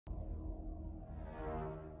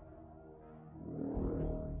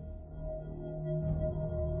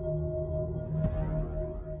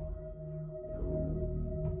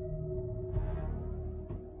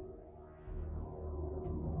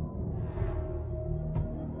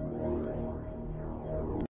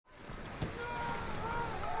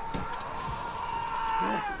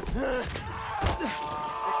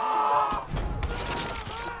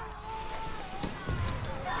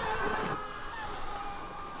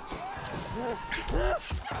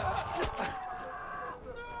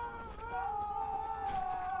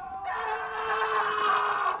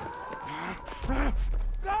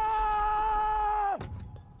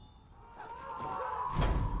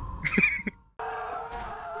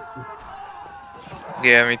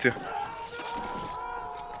Yeah, me too.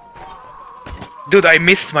 Dude, I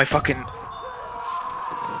missed my fucking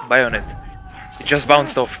bayonet. It just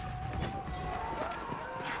bounced off.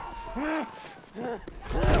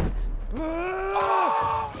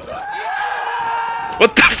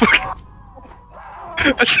 What the fuck?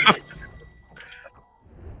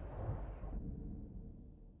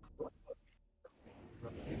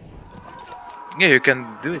 Yeah, you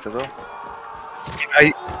can do it as well.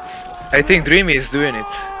 I think Dreamy is doing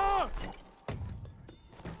it.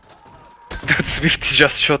 That Swift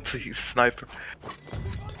just shot his sniper.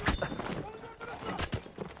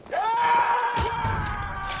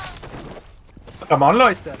 Come on,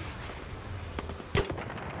 Leute!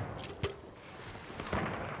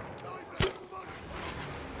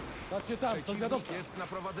 Przeciwnik jest na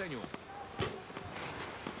prowadzeniu.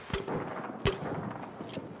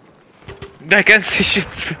 I can't see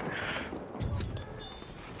shit.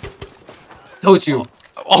 Told you.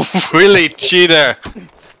 Oh, really, cheater!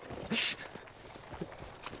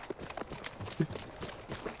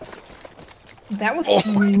 That was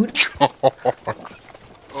rude.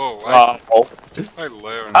 Oh, wow. I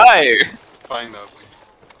learned. Hi! Finally.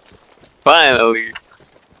 Finally.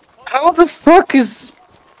 How the fuck is...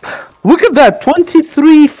 Look at that!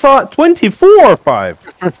 23, 24-5!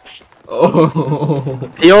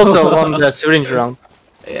 Oh. He also won the syringe round.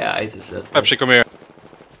 Yeah, I deserve that. Pepsi, come here.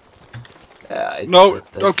 Yeah, I No,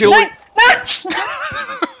 deserve that. don't kill me!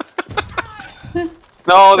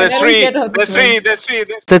 No, there's three! There's three! There's three!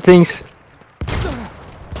 Settings.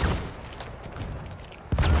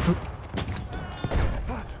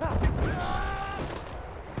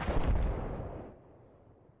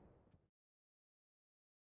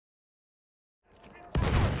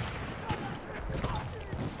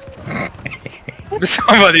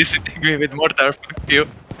 Somebody's hitting me with mortar, fuck you.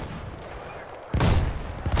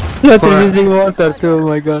 Slater is using water too, oh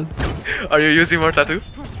my god. Are you using mortar too?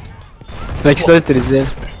 Like Slater is there.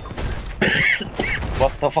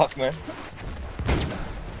 What the fuck, man?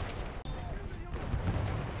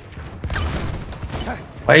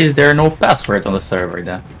 Why is there no password on the server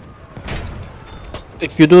then?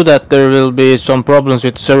 If you do that, there will be some problems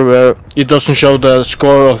with the server. It doesn't show the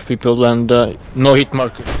score of people and no hit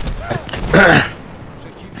marker.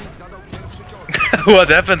 What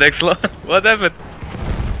happened, Exla? What happened?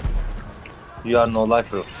 You are no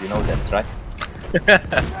lifer, you know that, right?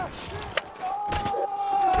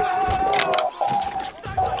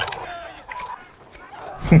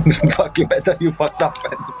 Fucking better, you fucked up,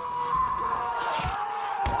 man.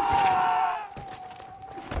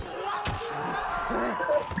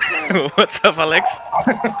 What's up, Alex?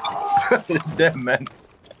 Damn, man.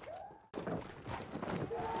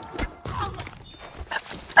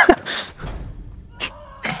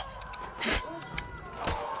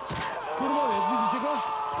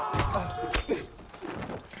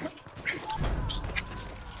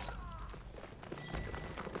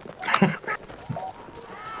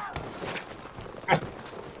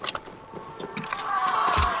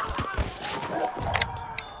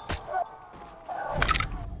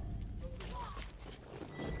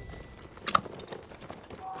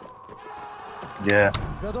 Yeah.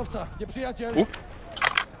 Zwiadowca, nieprzyjaciel!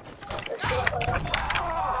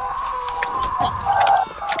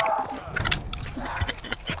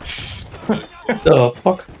 The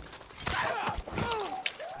fuck?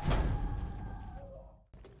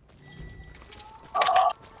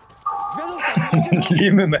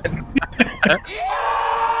 Leave me, man.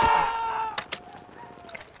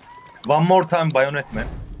 One more time, bayonet, man.